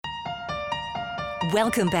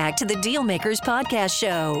Welcome back to the Dealmakers Podcast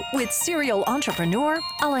Show with serial entrepreneur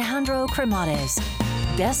Alejandro Cremades,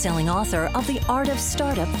 best-selling author of The Art of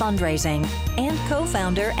Startup Fundraising and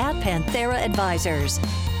co-founder at Panthera Advisors.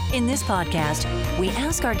 In this podcast, we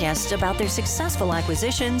ask our guests about their successful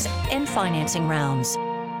acquisitions and financing rounds.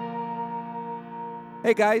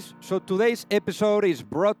 Hey guys, so today's episode is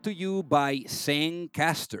brought to you by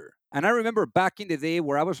Zencastr. And I remember back in the day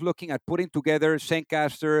where I was looking at putting together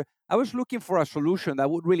Zencastr, I was looking for a solution that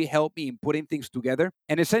would really help me in putting things together.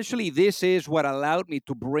 And essentially, this is what allowed me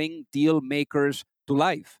to bring deal makers to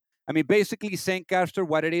life. I mean, basically, Zencastr,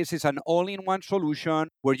 what it is an all-in-one solution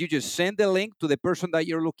where you just send the link to the person that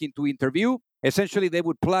you're looking to interview. Essentially, they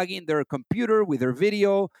would plug in their computer with their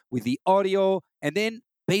video, with the audio, and then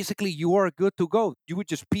basically you are good to go. You would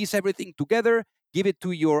just piece everything together, give it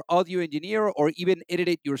to your audio engineer, or even edit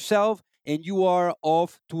it yourself, and you are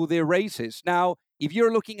off to the races. Now, if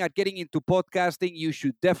you're looking at getting into podcasting, you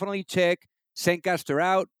should definitely check Zencastr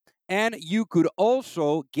out. And you could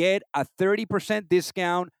also get a 30%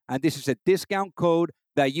 discount, and this is a discount code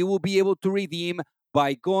that you will be able to redeem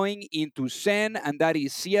by going into Zen, and that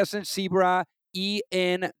is C as in Zebra,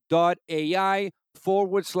 EN.AI/deal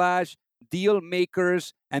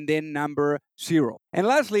makers and then number 0. And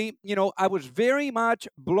lastly, I was very much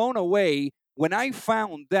blown away when I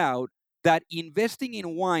found out that investing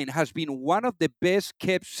in wine has been one of the best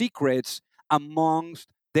kept secrets amongst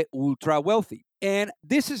the ultra wealthy. And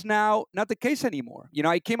this is now not the case anymore.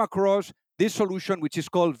 I came across this solution, which is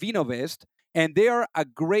called Vinovest, and they are a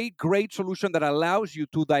great, great solution that allows you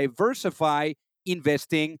to diversify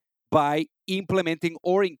investing by implementing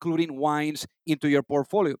or including wines into your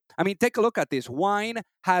portfolio. I mean, take a look at this. Wine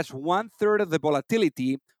has 1/3 of the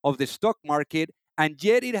volatility of the stock market, and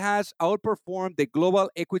yet it has outperformed the global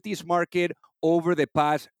equities market over the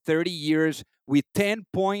past 30 years with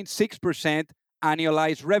 10.6%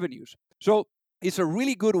 annualized revenues. So it's a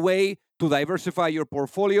really good way to diversify your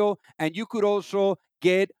portfolio, and you could also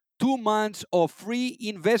get 2 months of free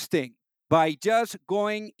investing by just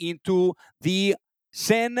going into the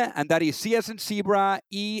Zen, and that is C as in Zebra,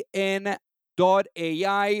 EN.AI/deal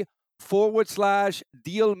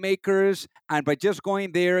makers. And by just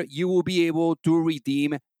going there, you will be able to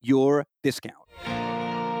redeem your discount.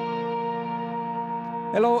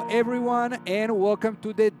 Hello, everyone, and welcome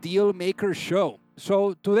to the Deal Maker Show.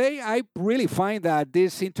 So today, I really find that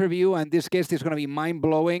this interview and this guest is going to be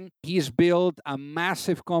mind-blowing. He's built a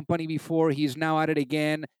massive company before. He's now at it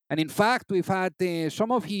again. And in fact, we've had some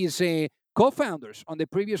of his co-founders on the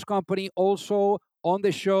previous company also on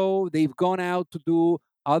the show. They've gone out to do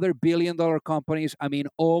other billion-dollar companies. I mean,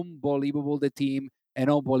 unbelievable the team and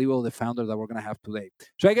unbelievable the founder that we're going to have today.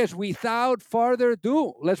 So I guess without further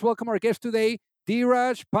ado, let's welcome our guest today,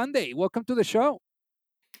 Dheeraj Pandey. Welcome to the show.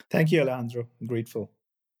 Thank you, Alejandro. I'm grateful.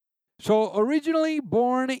 So originally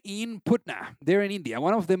born in Putna, there in India,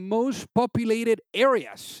 one of the most populated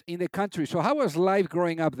areas in the country. So how was life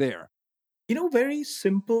growing up there? Very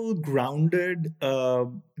simple, grounded.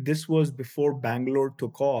 This was before Bangalore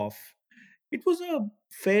took off. It was a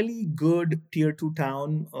fairly good tier 2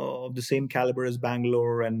 town of the same caliber as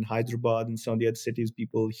Bangalore and Hyderabad and some of the other cities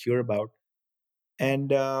people hear about. And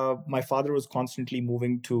my father was constantly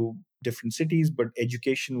moving to different cities, but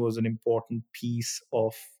education was an important piece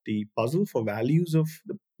of the puzzle for values of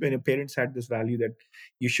when parents had this value that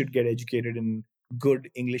you should get educated in good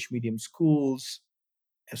English medium schools.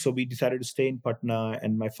 So we decided to stay in Patna,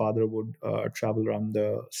 and my father would travel around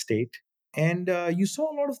the state. And you saw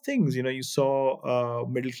a lot of things. You saw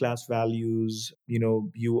middle class values.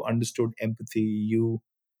 You understood empathy. You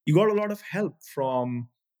got a lot of help from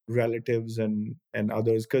relatives and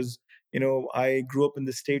others, because I grew up in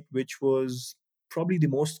the state which was probably the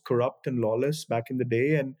most corrupt and lawless back in the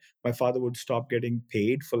day, and my father would stop getting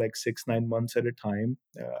paid for like 6-9 months at a time.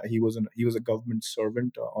 He was a government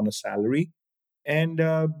servant on a salary, and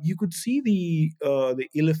you could see the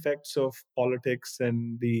ill effects of politics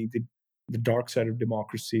and the dark side of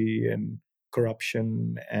democracy and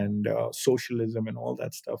corruption and socialism and all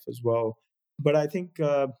that stuff as well. But I think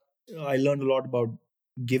I learned a lot about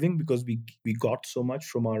giving, because we got so much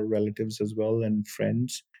from our relatives as well and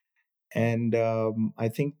friends. And I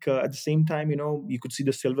think at the same time, you could see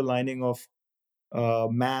the silver lining of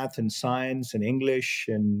math and science and English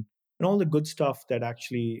and all the good stuff that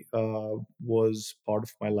actually was part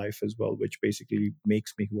of my life as well, which basically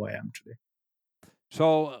makes me who I am today.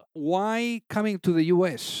 So why coming to the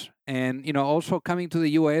US? And also coming to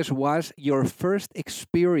the US was your first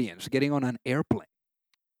experience getting on an airplane.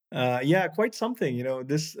 Yeah, quite something.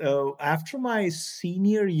 This after my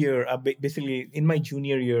senior year, basically in my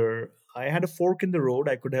junior year, I had a fork in the road.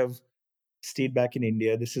 I could have stayed back in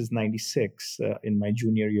India. This is 96 in my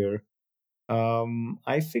junior year.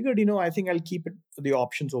 I figured, I think I'll keep the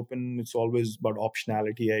options open. It's always about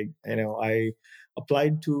optionality. I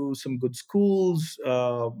applied to some good schools,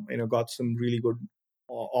 got some really good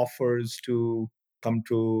offers to come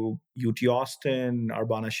to UT Austin,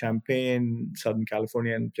 Urbana Champaign, Southern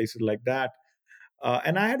California, and places like that.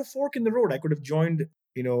 And I had a fork in the road. I could have joined,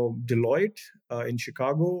 Deloitte in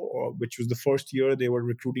Chicago, which was the first year they were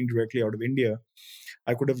recruiting directly out of India.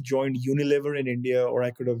 I could have joined Unilever in India, or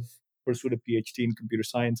I could have pursued a PhD in computer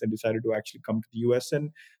science and decided to actually come to the US and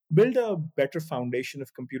build a better foundation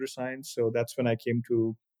of computer science. So that's when I came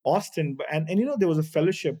to Austin. And there was a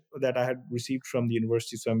fellowship that I had received from the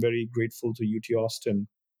university. So I'm very grateful to UT Austin.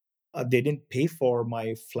 They didn't pay for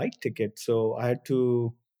my flight ticket. So I had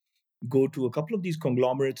to go to a couple of these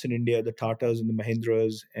conglomerates in India, the Tatas and the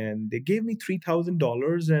Mahindras, and they gave me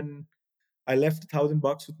 $3,000, and I left $1,000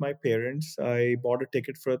 with my parents. I bought a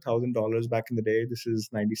ticket for $1,000 back in the day. This is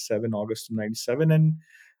 97, August of 97. And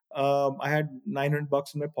I had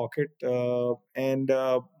 $900 in my pocket. And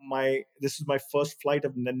this is my first flight.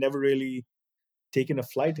 I've never really taken a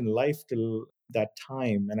flight in life till that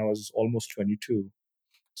time. And I was almost 22.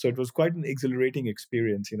 So it was quite an exhilarating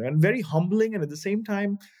experience, and very humbling. And at the same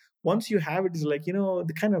time, once you have it, it's like,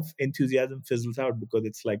 the kind of enthusiasm fizzles out because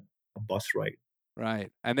it's like a bus ride.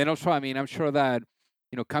 Right. And then also, I mean, I'm sure that,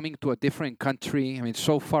 coming to a different country, I mean,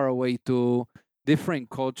 so far away, to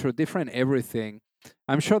different culture, different everything.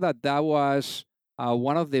 I'm sure that that was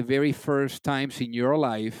one of the very first times in your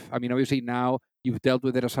life. I mean, obviously now you've dealt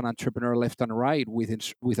with it as an entrepreneur left and right with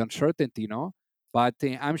uncertainty, But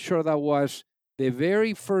I'm sure that was the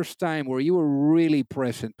very first time where you were really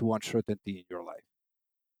present to uncertainty in your life.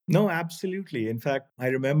 No, absolutely. In fact, I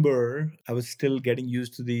remember I was still getting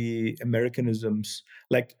used to the Americanisms,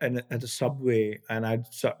 like at the subway, and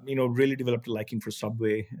really developed a liking for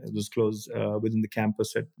Subway. It was close within the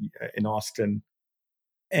campus in Austin.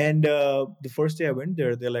 And the first day I went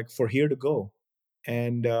there, they're like, "For here to go,"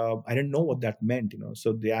 and I didn't know what that meant.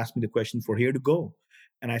 So they asked me the question, "For here to go,"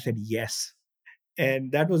 and I said yes.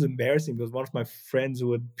 And that was embarrassing because one of my friends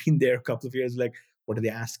who had been there a couple of years, like, what are they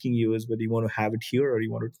asking you is whether you want to have it here or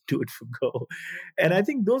you want to do it for go. And I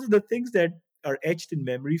think those are the things that are etched in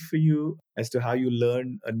memory for you as to how you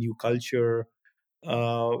learn a new culture,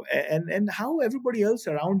 and how everybody else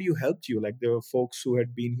around you helped you. Like there were folks who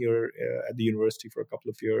had been here at the university for a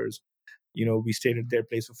couple of years. We stayed at their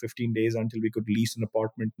place for 15 days until we could lease an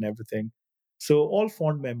apartment and everything. So all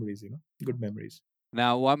fond memories, good memories.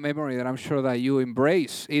 Now, one memory that I'm sure that you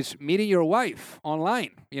embrace is meeting your wife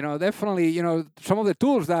online. Definitely, some of the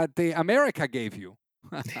tools that the America gave you.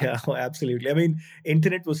 Yeah, absolutely. I mean,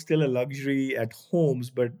 internet was still a luxury at homes,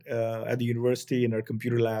 but at the university in our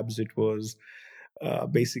computer labs, it was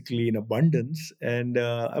basically in abundance. And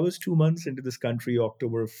I was 2 months into this country,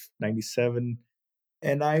 October of 97,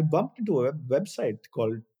 and I bumped into a website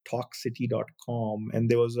called talkcity.com, and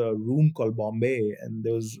there was a room called Bombay, and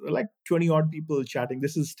there was like 20 odd people chatting.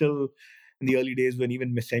 This is still in the early days when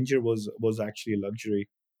even Messenger was actually a luxury,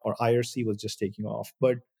 or IRC was just taking off.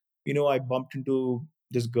 But I bumped into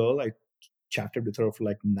this girl. I chatted with her for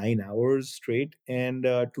like 9 hours straight, and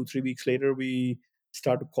 2 3 weeks later we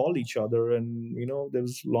started to call each other, and there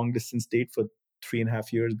was long distance date for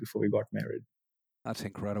 3.5 years before we got married. That's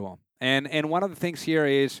incredible. And one of the things here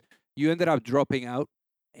is you ended up dropping out,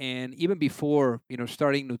 and even before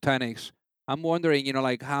starting Nutanix, I'm wondering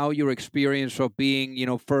like how your experience of being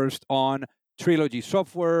first on Trilogy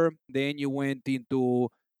Software, then you went into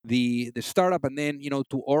the startup, and then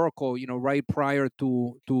to Oracle, right prior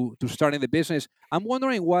to starting the business. I'm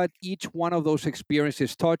wondering what each one of those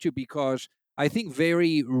experiences taught you, because I think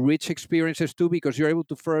very rich experiences too, because you're able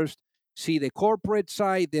to first see the corporate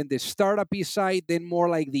side, then the startup side, then more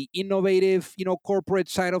like the innovative, corporate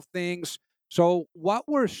side of things. So,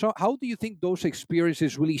 how do you think those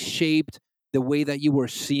experiences really shaped the way that you were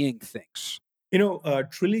seeing things?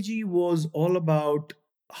 Trilogy was all about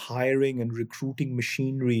hiring and recruiting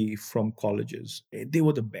machinery from colleges. They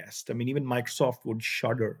were the best. I mean, even Microsoft would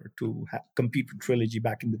shudder to compete with Trilogy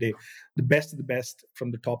back in the day. The best of the best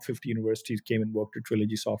from the top 50 universities came and worked at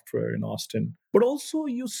Trilogy Software in Austin. But also,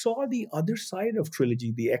 you saw the other side of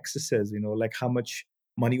Trilogy, the excesses, like how much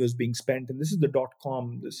money was being spent. And this is the dot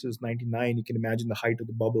com, this is 99. You can imagine the height of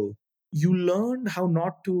the bubble. You learned how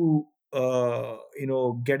not to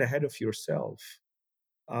get ahead of yourself.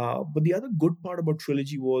 But the other good part about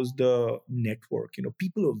Trilogy was the network.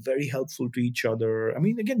 People are very helpful to each other. I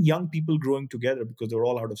mean, again, young people growing together because they're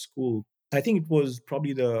all out of school. I think it was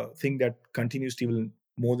probably the thing that continues to even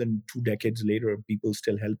more than 2 decades later. People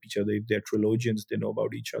still help each other. If they're Trilogians, they know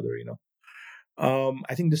about each other.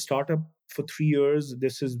 I think the startup for 3 years,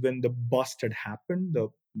 this is when the bust had happened, the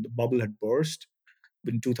bubble had burst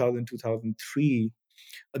in 2000, 2003.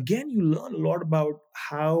 Again, you learn a lot about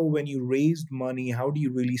how, when you raised money, how do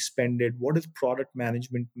you really spend it? What does product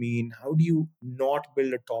management mean? How do you not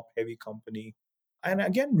build a top heavy company? And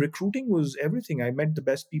again, recruiting was everything. I met the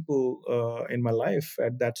best people in my life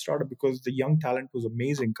at that startup because the young talent was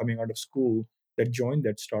amazing coming out of school that joined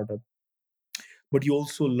that startup. But you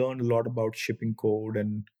also learn a lot about shipping code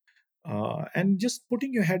and just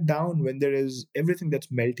putting your head down when there is everything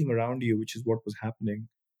that's melting around you, which is what was happening.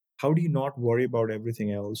 How do you not worry about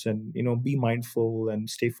everything else, and be mindful and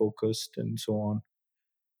stay focused and so on?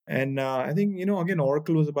 And I think, again,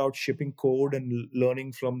 Oracle was about shipping code and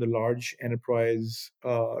learning from the large enterprise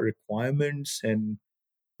requirements, and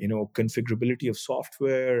configurability of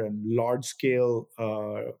software and large scale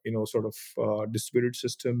sort of distributed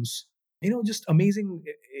systems. Just amazing.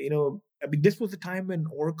 I mean, this was the time when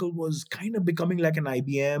Oracle was kind of becoming like an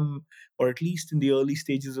IBM, or at least in the early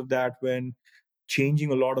stages of that, when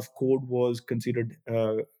changing a lot of code was considered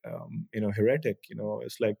heretic.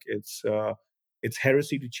 It's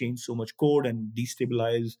heresy to change so much code and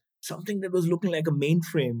destabilize something that was looking like a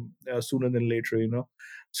mainframe sooner than later.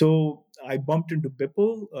 So I bumped into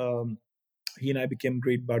Bipul. He and I became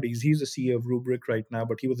great buddies. He's the CEO of Rubrik right now,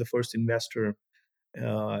 but he was the first investor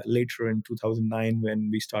later in 2009 when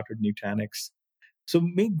we started Nutanix. So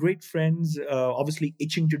made great friends. Obviously,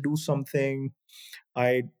 itching to do something.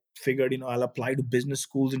 I figured, I'll apply to business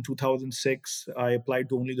schools in 2006. I applied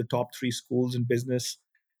to only the top three schools in business.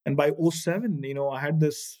 And by '07, I had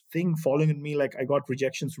this thing falling in me. Like, I got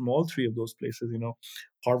rejections from all three of those places,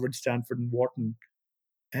 Harvard, Stanford, and Wharton.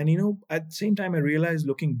 And, at the same time, I realized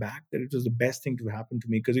looking back that it was the best thing to happen to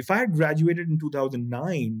me. Because if I had graduated in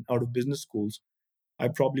 2009 out of business schools, I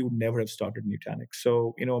probably would never have started Nutanix.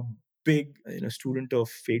 So, big student of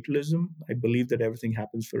fatalism. I believe that everything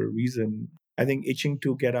happens for a reason. I think itching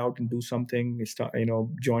to get out and do something,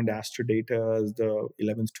 joined Astrodata as the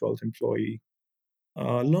 11th, 12th employee.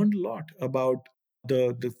 Learned a lot about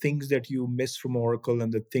the things that you miss from Oracle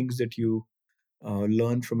and the things that you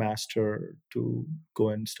learned from Aster to go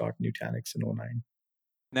and start Nutanix in '09.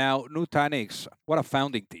 Now, Nutanix, what a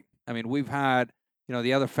founding team. I mean, we've had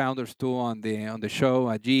the other founders too on the show,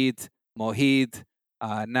 Ajit, Mohit.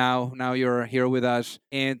 Now you're here with us,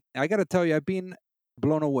 and I got to tell you, I've been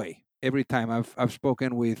blown away every time I've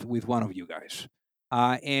spoken with one of you guys,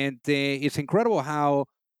 and it's incredible how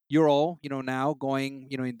you're all now going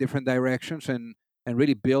in different directions and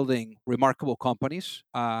really building remarkable companies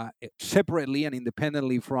separately and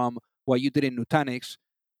independently from what you did in Nutanix.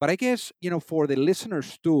 But I guess, for the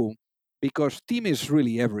listeners too, because team is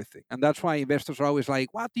really everything. And that's why investors are always like,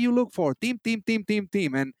 what do you look for? Team, team, team, team,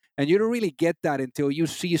 team. And you don't really get that until you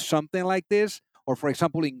see something like this. Or for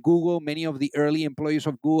example, in Google, many of the early employees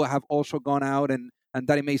of Google have also gone out and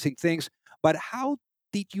done amazing things. But how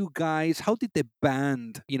did the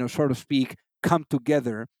band, so to speak, come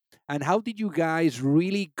together? And how did you guys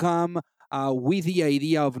really come with the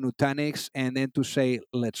idea of Nutanix and then to say,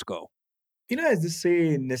 let's go? As they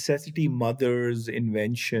say, necessity mother's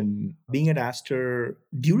invention. Being at Aster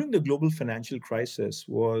during the global financial crisis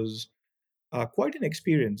was quite an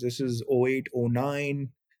experience. This is '08, '09.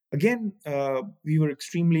 Again, we were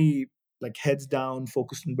extremely like heads down,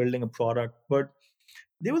 focused on building a product. But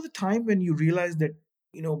there was a time when you realize that,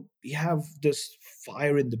 you have this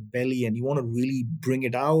fire in the belly and you want to really bring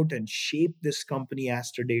it out and shape this company,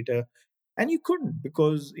 Aster Data. And you couldn't,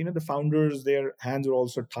 because the founders, their hands were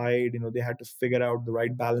also tied. They had to figure out the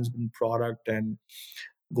right balance between product and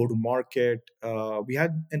go to market. We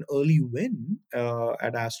had an early win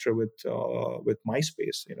at Astra with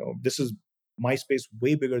MySpace. This is MySpace,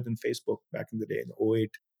 way bigger than Facebook back in the day in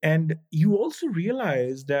 '08. And you also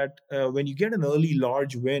realize that when you get an early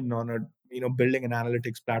large win on a building an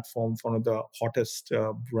analytics platform for one of the hottest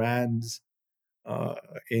brands uh,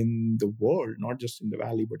 in the world, not just in the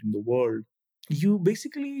valley but in the world, you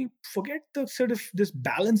basically forget the sort of this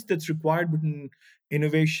balance that's required between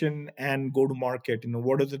innovation and go to market.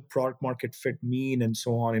 What does the product market fit mean, and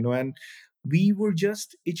so on. And we were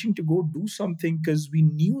just itching to go do something because we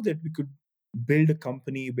knew that we could build a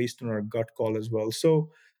company based on our gut call as well. So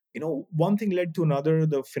one thing led to another.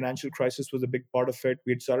 The financial crisis was a big part of it.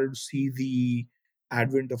 We had started to see the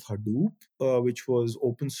advent of Hadoop, which was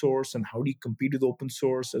open source, and how do you compete with open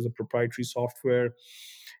source as a proprietary software?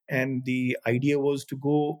 And the idea was to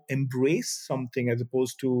go embrace something as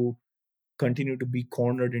opposed to continue to be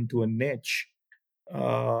cornered into a niche.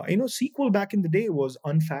 SQL back in the day was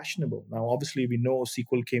unfashionable. Now, obviously, we know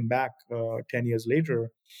SQL came back 10 years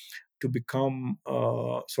later, to become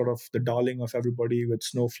sort of the darling of everybody with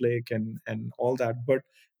Snowflake and all that. But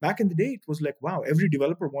back in the day, it was like, wow, every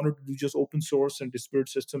developer wanted to do just open source and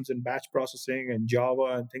distributed systems and batch processing and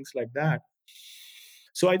Java and things like that.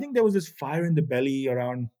 So I think there was this fire in the belly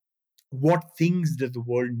around what things does the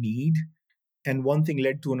world need. And one thing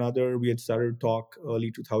led to another. We had started talk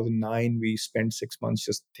early 2009. We spent 6 months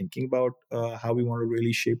just thinking about how we want to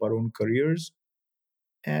really shape our own careers.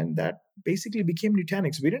 And that basically became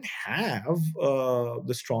Nutanix. We didn't have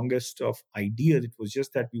the strongest of ideas. It was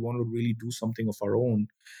just that we wanted to really do something of our own.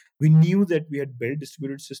 We knew that we had built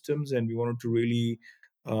distributed systems and we wanted to really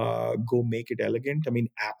go make it elegant. I mean,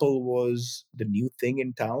 Apple was the new thing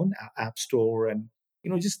in town, App Store, and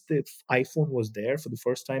just the iPhone was there for the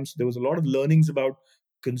first time. So there was a lot of learnings about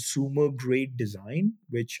consumer grade design,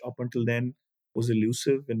 which up until then was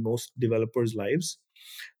elusive in most developers' lives.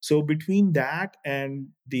 So between that and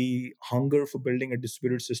the hunger for building a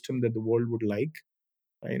distributed system that the world would like,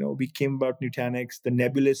 we came about Nutanix. The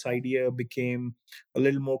nebulous idea became a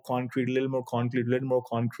little more concrete, a little more concrete, a little more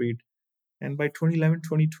concrete. And by 2011,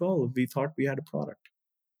 2012, we thought we had a product.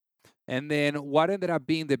 And then what ended up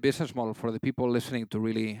being the business model for the people listening to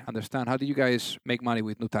really understand? How did you guys make money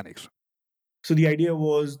with Nutanix? So the idea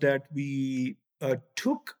was that we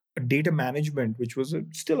took data management, which was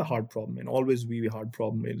still a hard problem, and always be a hard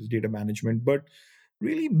problem is data management, but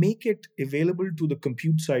really make it available to the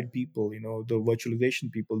compute side people, the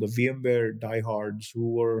virtualization people, the VMware diehards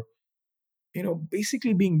who were,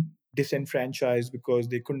 basically being disenfranchised because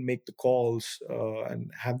they couldn't make the calls and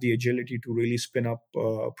have the agility to really spin up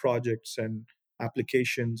projects and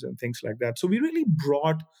applications and things like that. So we really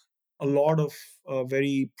brought a lot of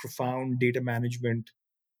very profound data management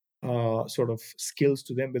sort of skills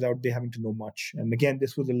to them without they having to know much. And again,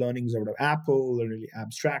 this was the learnings out of Apple, and really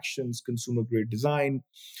abstractions, consumer grade design.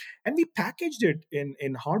 And we packaged it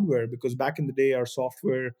in hardware because back in the day, our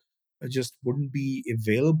software just wouldn't be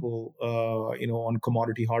available, on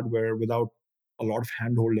commodity hardware without a lot of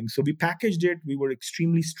handholding. So we packaged it. We were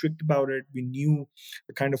extremely strict about it. We knew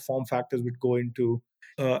the kind of form factors we'd go into.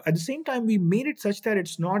 At the same time, we made it such that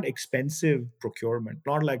it's not expensive procurement,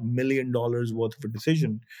 not like $1 million worth of a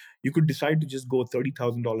decision. You could decide to just go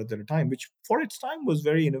 $30,000 at a time, which for its time was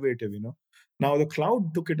very innovative. Now the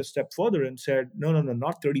cloud took it a step further and said, no,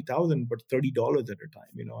 not 30,000, but $30 at a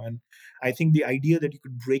time. And I think the idea that you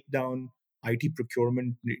could break down IT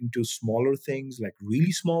procurement into smaller things, like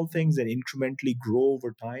really small things, and incrementally grow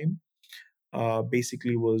over time,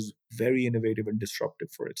 basically was very innovative and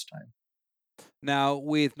disruptive for its time. Now,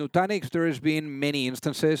 with Nutanix, there's been many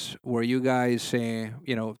instances where you guys,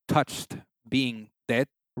 touched being dead,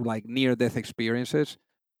 like near-death experiences.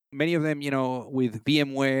 Many of them, with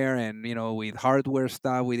VMware and with hardware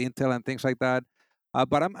stuff, with Intel and things like that.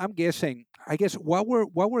 But I'm guessing, what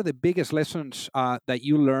were the biggest lessons that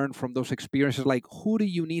you learned from those experiences? Like, who do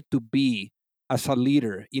you need to be as a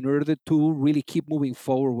leader in order to really keep moving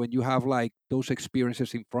forward when you have like those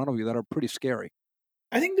experiences in front of you that are pretty scary?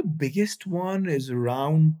 I think the biggest one is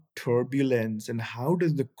around turbulence and how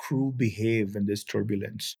does the crew behave in this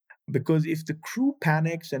turbulence? Because if the crew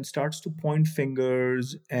panics and starts to point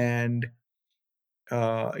fingers and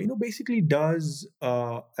basically does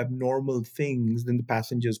abnormal things, then the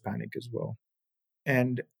passengers panic as well.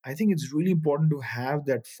 And I think it's really important to have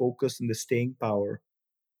that focus and the staying power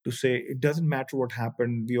to say it doesn't matter what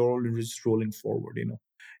happened, we are all just rolling forward.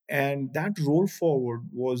 And that roll forward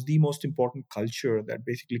was the most important culture that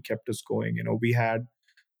basically kept us going. We had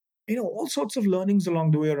all sorts of learnings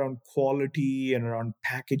along the way around quality and around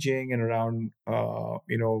packaging and around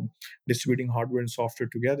distributing hardware and software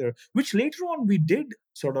together, which later on we did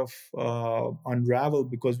sort of unravel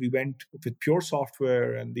because we went with pure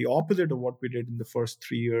software, and the opposite of what we did in the first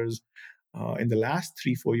 3 years. In the last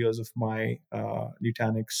 3-4 years of my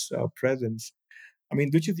Nutanix presence,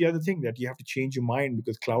 which is the other thing, that you have to change your mind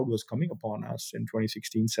because cloud was coming upon us in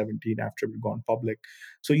 2016, 17 after we'd gone public.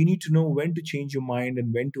 So you need to know when to change your mind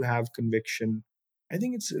and when to have conviction. I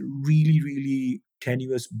think it's a really, really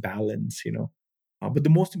tenuous balance, but the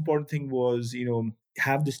most important thing was,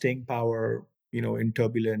 have the staying power, in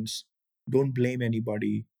turbulence. Don't blame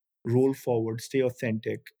anybody. Roll forward, stay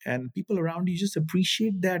authentic. And people around you just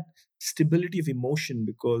appreciate that stability of emotion,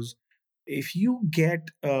 because if you get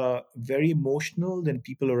very emotional, then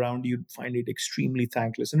people around you find it extremely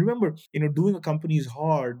thankless. And remember, doing a company is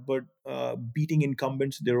hard, but beating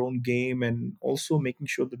incumbents in their own game and also making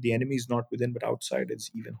sure that the enemy is not within but outside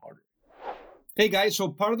is even harder. Hey guys, so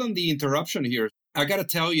pardon the interruption here. I got to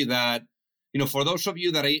tell you that, for those of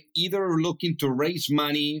you that are either looking to raise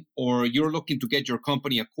money or you're looking to get your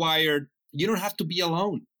company acquired, you don't have to be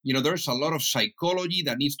alone. There's a lot of psychology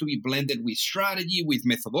that needs to be blended with strategy, with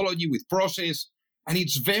methodology, with process. And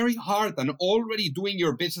it's very hard. And already doing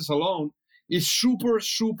your business alone is super,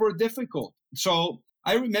 super difficult. So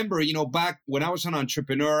I remember, back when I was an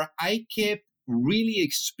entrepreneur, I kept really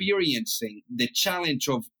experiencing the challenge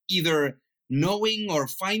of either knowing or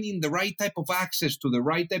finding the right type of access to the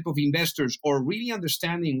right type of investors, or really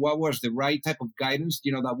understanding what was the right type of guidance,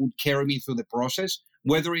 that would carry me through the process,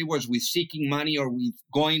 whether it was with seeking money or with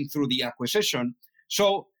going through the acquisition.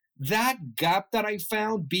 So that gap that I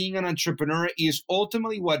found being an entrepreneur is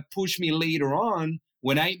ultimately what pushed me later on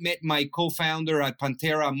when I met my co-founder at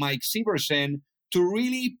Pantera, Mike Severson, to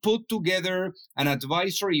really put together an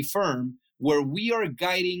advisory firm where we are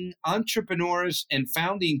guiding entrepreneurs and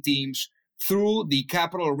founding teams through the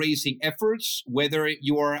capital raising efforts, whether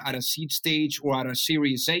you are at a seed stage or at a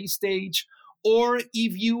Series A stage, or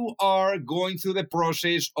if you are going through the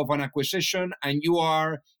process of an acquisition and you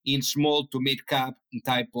are in small to mid cap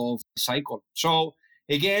type of cycle. So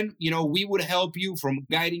again, we would help you from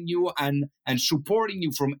guiding you and supporting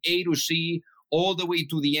you from A to C all the way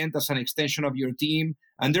to the end as an extension of your team.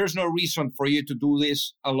 And there's no reason for you to do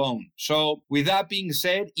this alone. So with that being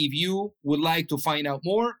said, if you would like to find out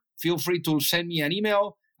more, feel free to send me an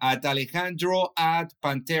email at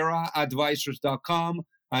alejandro@panteraadvisors.com,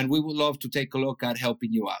 and we would love to take a look at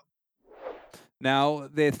helping you out. Now,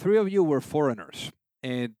 the three of you were foreigners.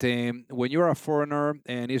 And when you're a foreigner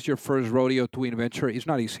and it's your first rodeo to venture, it's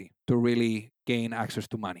not easy to really gain access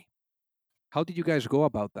to money. How did you guys go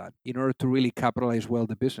about that in order to really capitalize well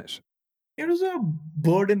the business? It was a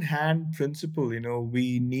bird in hand principle.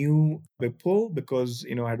 We knew Vipul because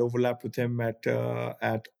I'd overlapped with him at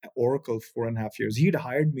Oracle 4.5 years. He had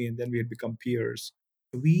hired me, and then we had become peers.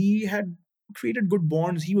 We had created good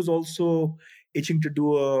bonds. He was also itching to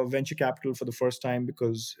do a venture capital for the first time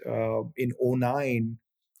because in '09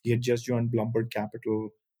 he had just joined Blumberg Capital.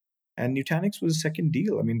 And Nutanix was a second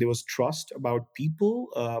deal. I mean, there was trust about people,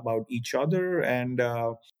 about each other, and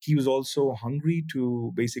he was also hungry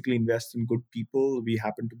to basically invest in good people. We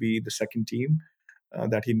happened to be the second team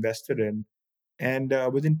that he invested in. And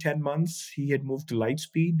within 10 months, he had moved to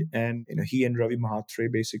Lightspeed. And he and Ravi Mahatre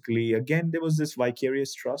basically, again, there was this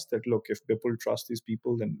vicarious trust that, look, if Bipul trusts these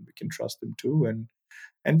people, then we can trust them too.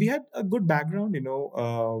 And we had a good background,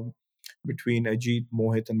 between Ajit,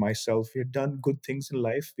 Mohit, and myself. We had done good things in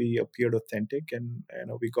life. We appeared authentic, and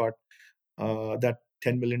we got that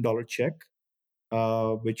 $10 million check,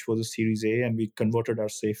 which was a Series A, and we converted our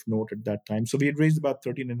safe note at that time. So we had raised about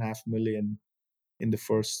 13.5 million in the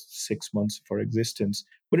first 6 months of our existence.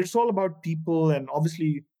 But it's all about people, and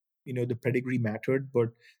obviously, the pedigree mattered,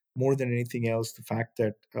 but more than anything else, the fact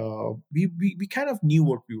that we kind of knew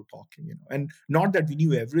what we were talking, and not that we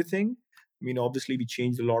knew everything. I mean, obviously, we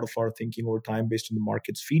changed a lot of our thinking over time based on the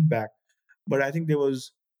market's feedback. But I think there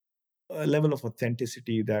was a level of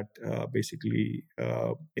authenticity that basically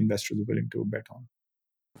investors are willing to bet on.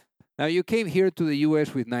 Now, you came here to the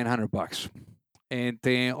US with $900, and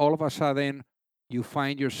then all of a sudden, you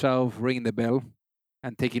find yourself ringing the bell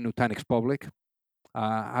and taking Nutanix public,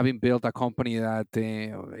 having built a company that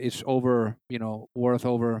is over, worth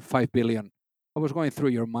over $5 billion. What was going through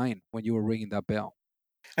your mind when you were ringing that bell?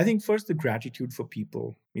 I think first the gratitude for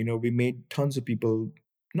people. We made tons of people,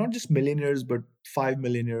 not just millionaires, but 5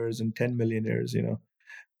 millionaires and 10 millionaires,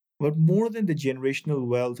 But more than the generational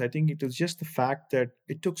wealth, I think it was just the fact that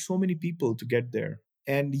it took so many people to get there.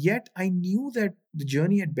 And yet I knew that the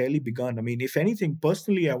journey had barely begun. I mean, if anything,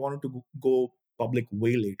 personally, I wanted to go public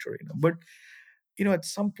way later, But at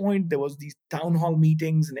some point there was these town hall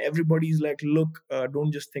meetings, and everybody's like, look,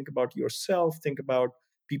 don't just think about yourself, think about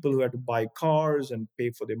people who had to buy cars and pay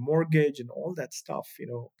for their mortgage, and all that stuff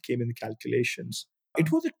came in the calculations. It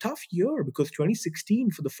was a tough year because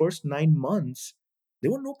 2016, for the first 9 months, there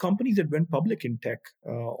were no companies that went public in tech,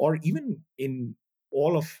 or even in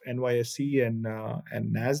all of NYSE and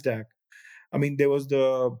NASDAQ. I mean, there was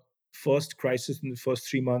the first crisis in the first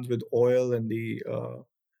 3 months with oil and the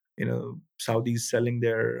Saudis selling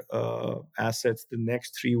their assets. The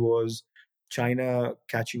next three was China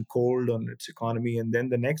catching cold on its economy, and then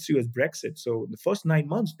the next three was Brexit. So in the first 9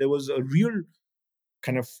 months, there was a real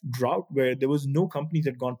kind of drought where there was no company that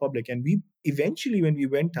had gone public. And we eventually, when we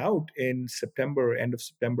went out in September, end of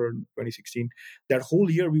September 2016, that whole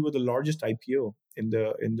year we were the largest IPO in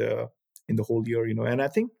the whole year. And I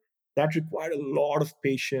think that required a lot of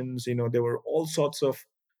patience. There were all sorts of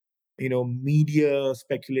media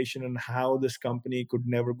speculation on how this company could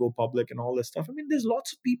never go public and all this stuff. I mean, there's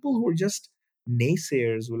lots of people who are just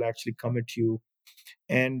naysayers who will actually come at you,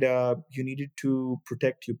 and you needed to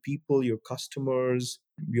protect your people, your customers,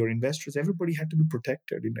 your investors, everybody had to be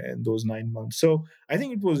protected in those 9 months. So I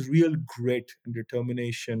think it was real grit and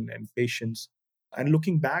determination and patience. And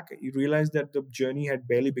looking back, you realize that the journey had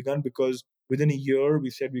barely begun, because within a year, we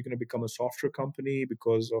said we're going to become a software company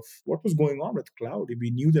because of what was going on with cloud.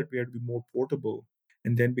 We knew that we had to be more portable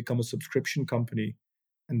and then become a subscription company.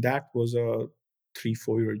 And that was a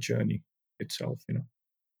 3-4 year journey itself,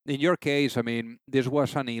 In your case, I mean, this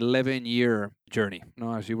was an 11-year journey,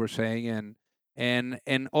 as you were saying,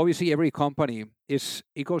 and obviously every company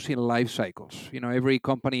it goes in life cycles. Every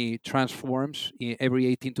company transforms every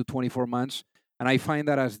 18 to 24 months. And I find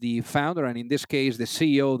that as the founder, and in this case, the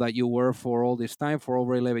CEO that you were for all this time, for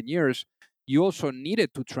over 11 years, you also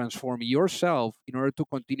needed to transform yourself in order to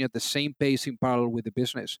continue at the same pace in parallel with the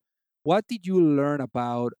business. What did you learn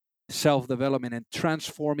about self development and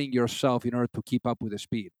transforming yourself in order to keep up with the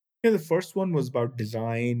speed? Yeah, the first one was about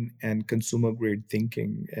design and consumer grade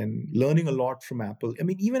thinking and learning a lot from Apple. I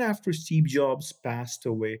mean, even after Steve Jobs passed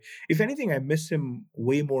away, if anything, I miss him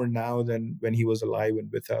way more now than when he was alive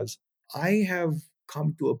and with us. I have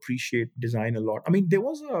come to appreciate design a lot. I mean, there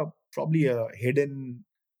was probably a hidden,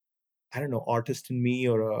 I don't know, artist in me,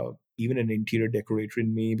 or even an interior decorator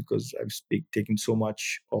in me, because I've taken so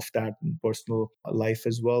much of that in personal life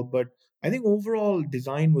as well. But I think overall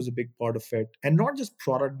design was a big part of it, and not just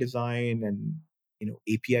product design and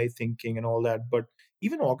API thinking and all that, but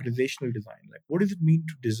even organizational design. Like, what does it mean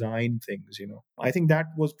to design things? I think that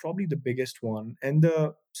was probably the biggest one, and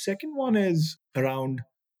the second one is around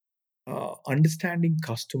understanding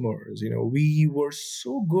customers. We were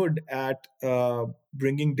so good at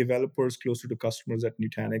bringing developers closer to customers at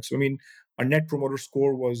Nutanix. I mean, our net promoter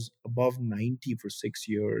score was above 90 for 6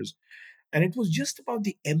 years. And it was just about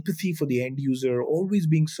the empathy for the end user, always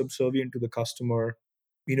being subservient to the customer,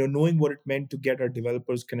 knowing what it meant to get our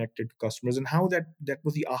developers connected to customers, and how that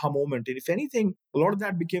was the aha moment. And if anything, a lot of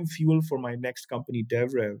that became fuel for my next company,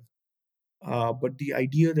 DevRev. But the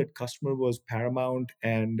idea that customer was paramount,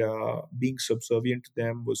 and being subservient to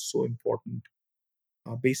them was so important,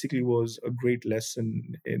 basically was a great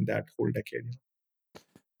lesson in that whole decade.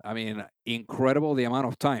 I mean, incredible the amount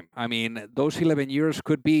of time. I mean, those 11 years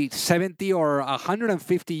could be 70 or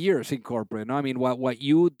 150 years in corporate. No? I mean, what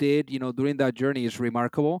you did, during that journey is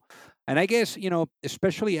remarkable. And I guess,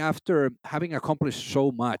 especially after having accomplished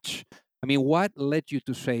so much, I mean, what led you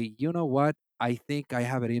to say, you know what, I think I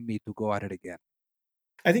have it in me to go at it again?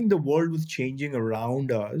 I think the world was changing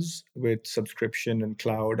around us with subscription and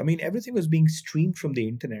cloud. I mean, everything was being streamed from the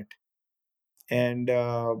internet. And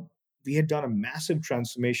we had done a massive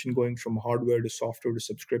transformation going from hardware to software to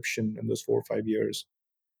subscription in those 4 or 5 years.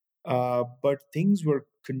 But things were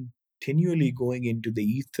continually going into the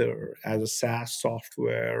ether as a SaaS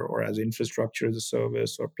software, or as infrastructure as a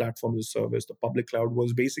service, or platform as a service. The public cloud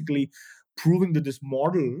was basically proving that this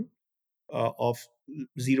model of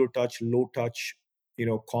zero touch, low touch,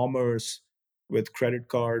 commerce with credit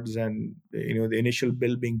cards, and the initial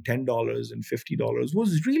bill being $10 and $50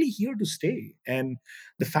 was really here to stay. And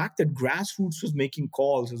the fact that grassroots was making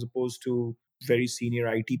calls as opposed to very senior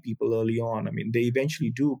IT people early on. I mean, they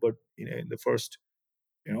eventually do, but in the first,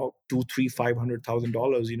 two, three,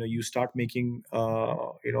 $500,000, you start making a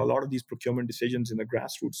lot of these procurement decisions in the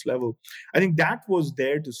grassroots level. I think that was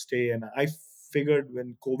there to stay. And I figured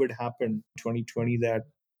when COVID happened 2020 that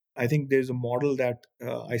I think there's a model that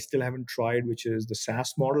I still haven't tried, which is the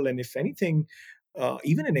SaaS model. And if anything,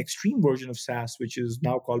 even an extreme version of SaaS, which is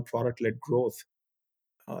now called product led growth.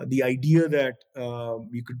 The idea that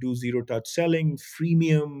you could do zero touch selling,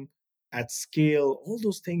 freemium at scale, all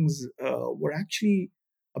those things were actually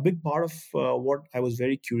a big part of what I was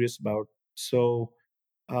very curious about. So,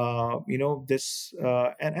 and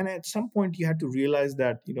at some point you had to realize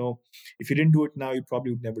that, if you didn't do it now, you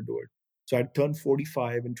probably would never do it. So I turned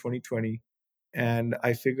 45 in 2020. And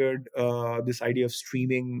I figured this idea of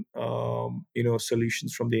streaming,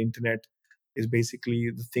 solutions from the internet is basically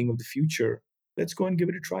the thing of the future. Let's go and give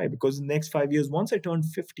it a try, because in the next 5 years, once I turned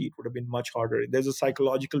 50, it would have been much harder. There's a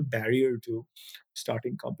psychological barrier to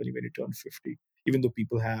starting company when you turn 50, even though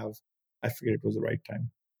people have. I figured it was the right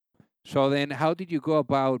time. So then how did you go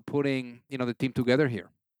about putting, the team together here?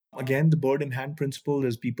 Again, the bird in hand principle.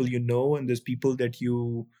 There's people and there's people that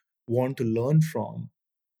you want to learn from.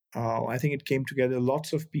 I think it came together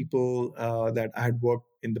lots of people that I had worked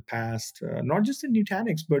in the past, not just in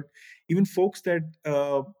Nutanix, but even folks that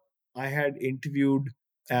I had interviewed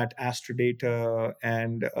at Astrodata.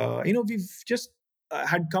 And, we've just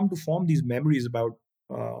had come to form these memories about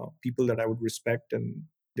people that I would respect, and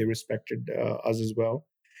they respected us as well.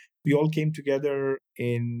 We all came together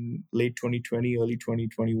in late 2020, early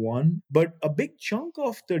 2021. But a big chunk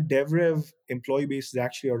of the DevRev employee base is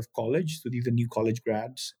actually out of college. So these are new college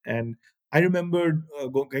grads. And I remember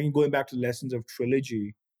going back to the lessons of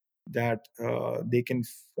Trilogy, that they can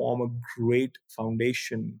form a great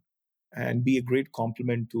foundation and be a great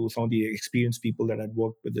complement to some of the experienced people that I'd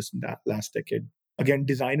worked with this in that last decade. Again,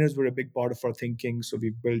 designers were a big part of our thinking. So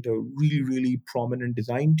we've built a really, really prominent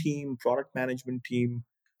design team, product management team,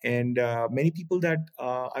 and many people that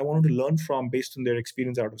I wanted to learn from based on their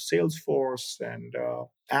experience out of Salesforce and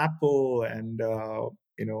Apple and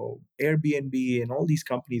Airbnb and all these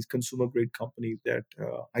companies, consumer grade companies that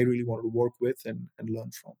I really wanted to work with and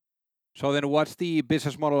learn from. So then, what's the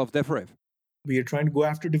business model of DevRev? We are trying to go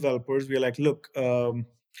after developers. We are like, look,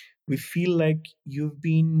 we feel like you've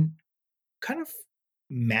been kind of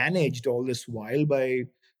managed all this while by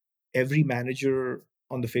every manager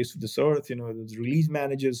on the face of this earth. There's release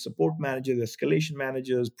managers, support managers, escalation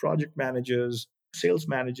managers, project managers, sales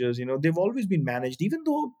managers. They've always been managed, even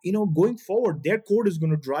though, going forward, their code is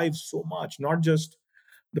going to drive so much, not just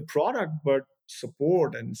the product, but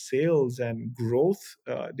support and sales and growth.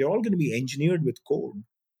 They're all going to be engineered with code.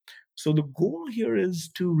 So the goal here is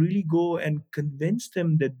to really go and convince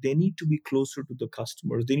them that they need to be closer to the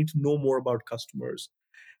customers. They need to know more about customers.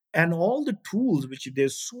 And all the tools, which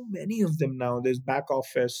there's so many of them now, there's back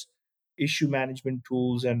office issue management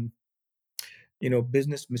tools and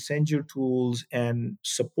business messenger tools and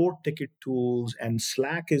support ticket tools, and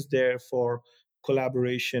Slack is there for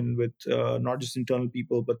collaboration with not just internal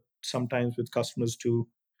people but sometimes with customers too.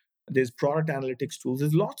 There's product analytics tools.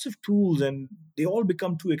 There's lots of tools, and they all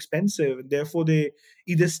become too expensive, and therefore they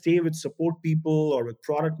either stay with support people or with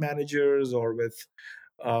product managers or with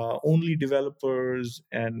only developers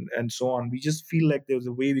and so on. We just feel like there's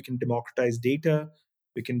a way we can democratize data.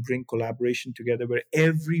 We can bring collaboration together where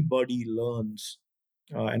everybody learns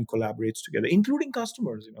and collaborates together, including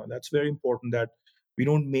customers. That's very important, that we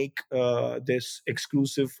don't make this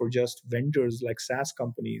exclusive for just vendors like SaaS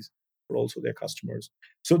companies, but also their customers.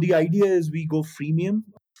 So the idea is we go freemium,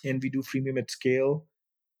 and we do freemium at scale.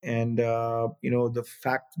 And the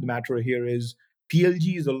fact of the matter here is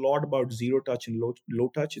PLG is a lot about zero touch and low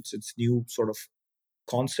touch. It's new sort of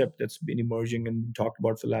concept that's been emerging and talked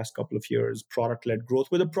about for the last couple of years. Product led growth,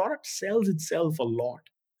 where the product sells itself a lot.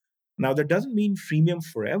 Now, that doesn't mean freemium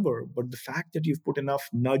forever, but the fact that you've put enough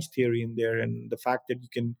nudge theory in there and the fact that you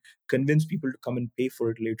can convince people to come and pay for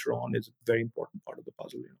it later on is a very important part of the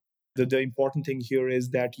puzzle. The important thing here is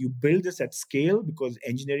that you build this at scale, because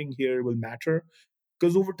engineering here will matter.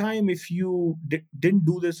 Because over time, if you didn't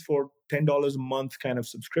do this for $10 a month kind of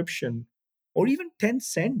subscription, or even 10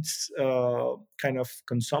 cents kind of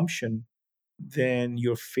consumption, then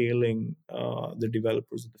you're failing the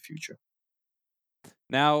developers of the future.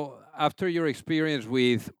 Now, after your experience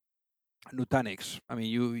with Nutanix, I mean,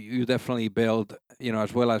 you definitely build,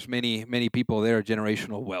 as well as many people there,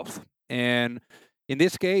 generational wealth. And in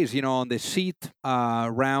this case, on the seed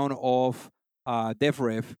round of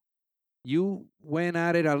DevRev, you went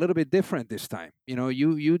at it a little bit different this time.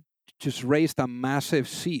 You just raised a massive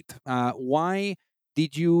seed. Why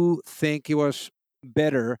did you think it was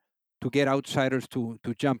better to get outsiders to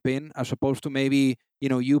jump in, as opposed to maybe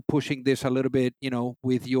you pushing this a little bit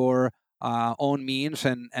with your own means,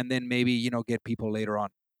 and then maybe get people later on?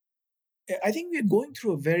 I think we're going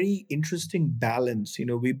through a very interesting balance.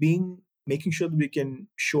 We're making sure that we can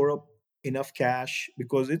shore up enough cash,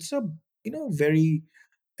 because it's a very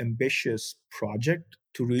ambitious project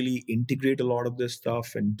to really integrate a lot of this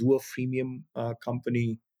stuff and do a freemium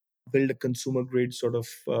company, build a consumer grade sort of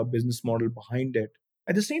business model behind it.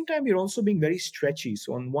 At the same time, we're also being very stretchy.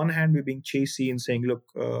 So on one hand, we're being chasey and saying, look,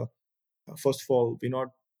 first of all, we're not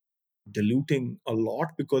diluting a lot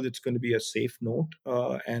because it's going to be a safe note.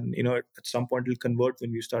 And at some point it'll convert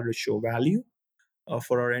when we start to show value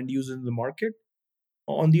for our end users in the market.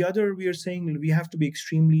 On the other, we are saying we have to be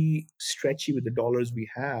extremely stretchy with the dollars we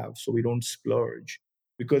have so we don't splurge,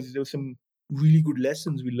 because there's some really good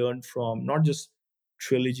lessons we learned from not just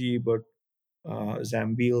Trilogy, but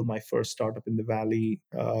Zambil, my first startup in the Valley,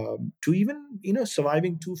 to even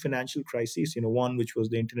surviving two financial crises. One which was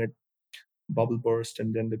the internet bubble burst,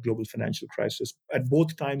 and then the global financial crisis. At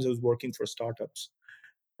both times, I was working for startups.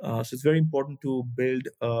 So it's very important to build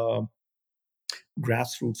a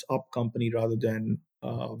grassroots up company rather than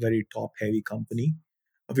a very top heavy company.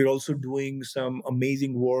 We're also doing some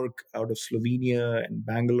amazing work out of Slovenia and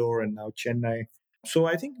Bangalore and now Chennai. So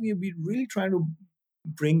I think we'll be really trying to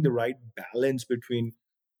bring the right balance between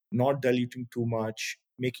not diluting too much,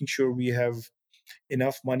 making sure we have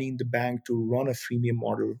enough money in the bank to run a freemium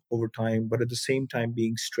model over time, but at the same time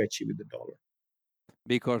being stretchy with the dollar.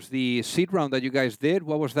 Because the seed round that you guys did,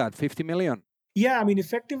 what was that? 50 million? Yeah, I mean,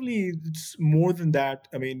 effectively, it's more than that.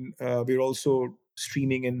 I mean, we're also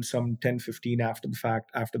streaming in some 10, 15 after the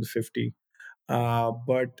fact, after the 50.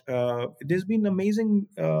 But there's been amazing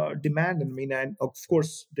demand. I mean, and of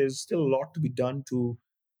course, there's still a lot to be done to.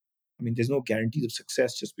 I mean, there's no guarantees of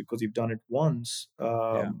success just because you've done it once.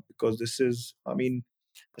 Yeah. Because this is, I mean,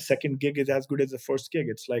 a second gig is as good as the first gig.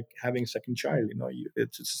 It's like having a second child.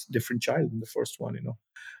 It's a different child than the first one.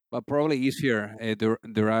 But probably easier,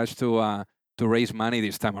 the rush to raise money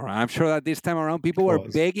this time around. I'm sure that this time around It people were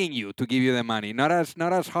was. begging you to give you the money. Not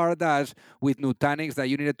as hard as with Nutanix that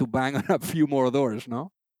you needed to bang on a few more doors,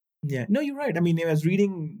 no? Yeah, no, you're right. I mean, I was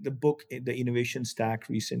reading the book, The Innovation Stack,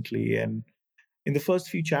 recently, and in the first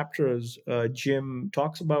few chapters, Jim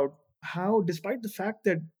talks about how, despite the fact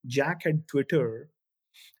that Jack had Twitter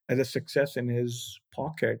as a success in his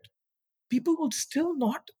pocket, people would still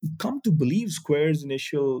not come to believe Square's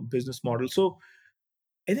initial business model. So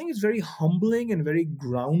I think it's very humbling and very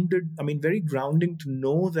grounded. I mean, very grounding to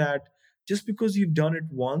know that just because you've done it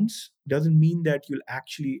once doesn't mean that you'll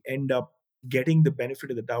actually end up getting the benefit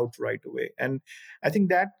of the doubt right away. And I think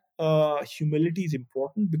that humility is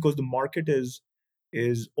important because the market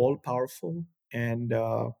is all powerful, and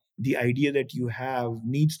the idea that you have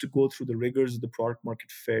needs to go through the rigors of the product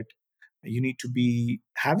market fit. You need to be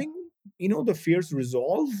having the fierce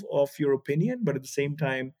resolve of your opinion, but at the same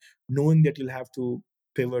time knowing that you'll have to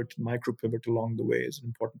pivot, micro pivot along the way is an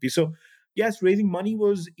important piece. So, yes, raising money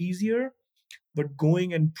was easier, but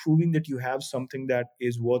going and proving that you have something that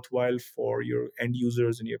is worthwhile for your end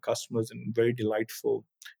users and your customers and very delightful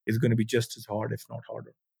is going to be just as hard, if not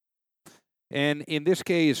harder. And in this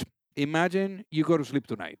case, imagine you go to sleep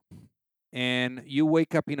tonight and you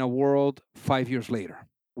wake up in a world 5 years later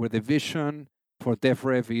where the vision for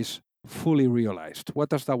DevRev is fully realized. What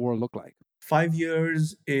does that world look like? 5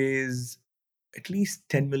 years is at least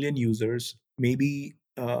 10 million users, maybe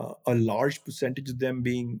a large percentage of them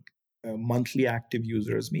being monthly active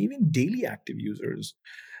users, maybe even daily active users.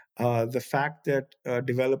 The fact that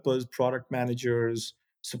developers, product managers,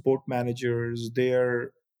 support managers,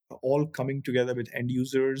 they're all coming together with end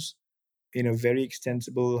users in a very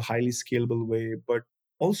extensible, highly scalable way, but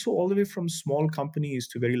also all the way from small companies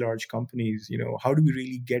to very large companies. How do we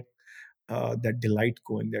really get that delight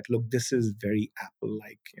going? That look, this is very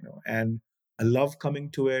Apple-like, and I love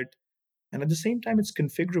coming to it. And at the same time, it's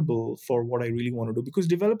configurable for what I really want to do, because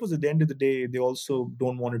developers, at the end of the day, they also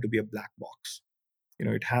don't want it to be a black box.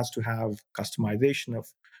 It has to have customization of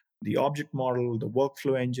the object model, the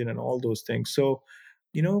workflow engine, and all those things. So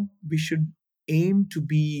we should aim to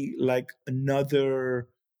be like another,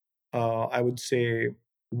 I would say,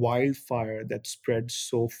 wildfire that spreads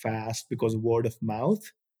so fast because of word of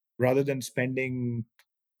mouth, rather than spending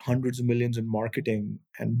hundreds of millions in marketing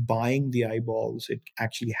and buying the eyeballs. It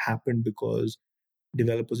actually happened because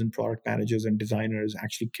developers and product managers and designers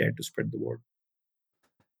actually cared to spread the word.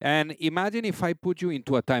 And imagine if I put you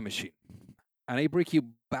into a time machine and I bring you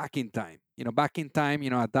back in time. Back in time,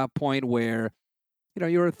 at that point where,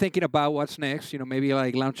 you're thinking about what's next, maybe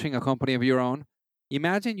like launching a company of your own.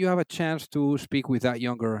 Imagine you have a chance to speak with that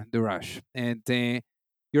younger Durash and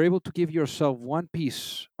you're able to give yourself one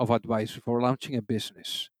piece of advice for launching a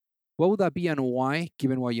business. What would that be and why,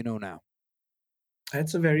 given what you know now?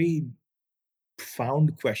 That's a very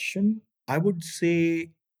profound question. I would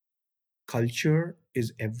say culture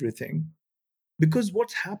is everything. Because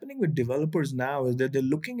what's happening with developers now is that they're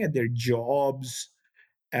looking at their jobs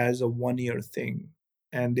as a 1 year thing.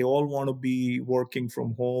 And they all want to be working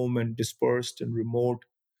from home and dispersed and remote.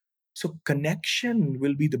 So connection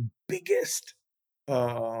will be the biggest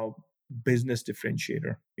uh, business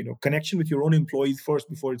differentiator. Connection with your own employees first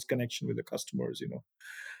before it's connection with the customers.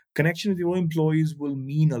 Connection with your own employees will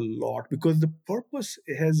mean a lot, because the purpose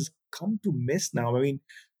has come to miss now. I mean,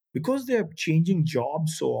 because they're changing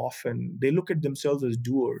jobs so often, they look at themselves as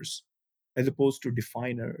doers as opposed to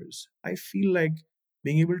definers. I feel like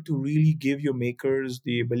being able to really give your makers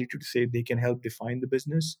the ability to say they can help define the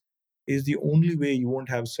business is the only way you won't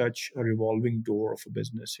have such a revolving door of a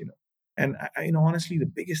business. And honestly, the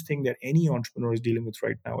biggest thing that any entrepreneur is dealing with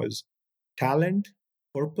right now is talent,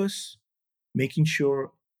 purpose, making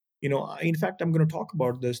sure, in fact, I'm going to talk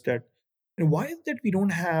about this, that why is it that we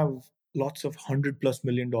don't have lots of $100+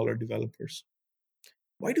 million developers?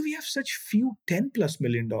 Why do we have such few $10+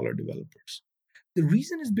 million developers? The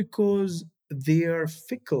reason is because they are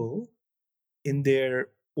fickle in their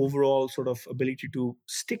overall sort of ability to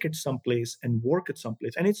stick at some place and work at some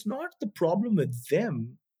place. And it's not the problem with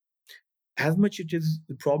them, as much it is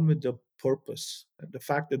the problem with the purpose. The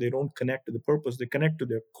fact that they don't connect to the purpose, they connect to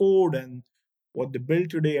their code and what they build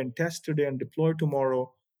today and test today and deploy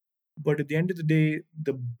tomorrow. But at the end of the day,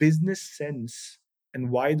 the business sense and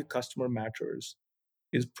why the customer matters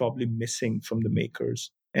is probably missing from the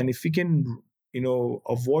makers. And if we can,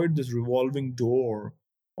 avoid this revolving door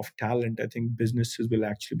of talent, I think businesses will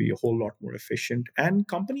actually be a whole lot more efficient, and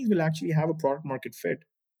companies will actually have a product market fit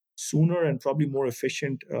sooner and probably more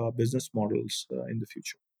efficient business models in the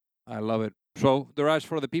future. I love it. So, Dheeraj,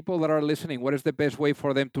 for the people that are listening, what is the best way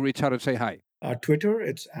for them to reach out and say hi? Twitter,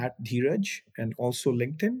 it's at Dheeraj, and also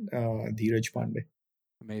LinkedIn, Dheeraj Pandey.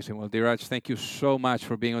 Amazing. Well, Dheeraj, thank you so much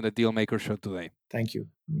for being on the Dealmaker Show today. Thank you.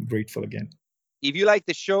 I'm grateful again. If you like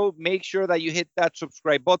the show, make sure that you hit that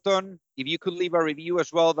subscribe button. If you could leave a review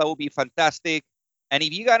as well, that would be fantastic. And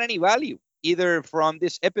if you got any value, either from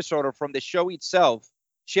this episode or from the show itself,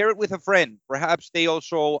 share it with a friend. Perhaps they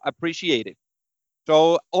also appreciate it.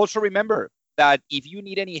 So also remember that if you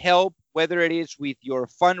need any help, whether it is with your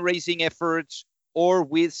fundraising efforts or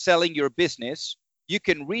with selling your business, you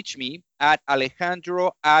can reach me at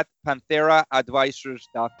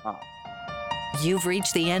alejandro@pantheraadvisors.com. You've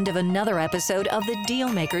reached the end of another episode of the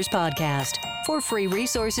Dealmakers Podcast. For free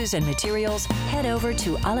resources and materials, head over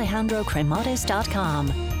to alejandrocremades.com.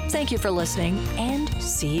 Thank you for listening, and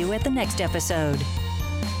see you at the next episode.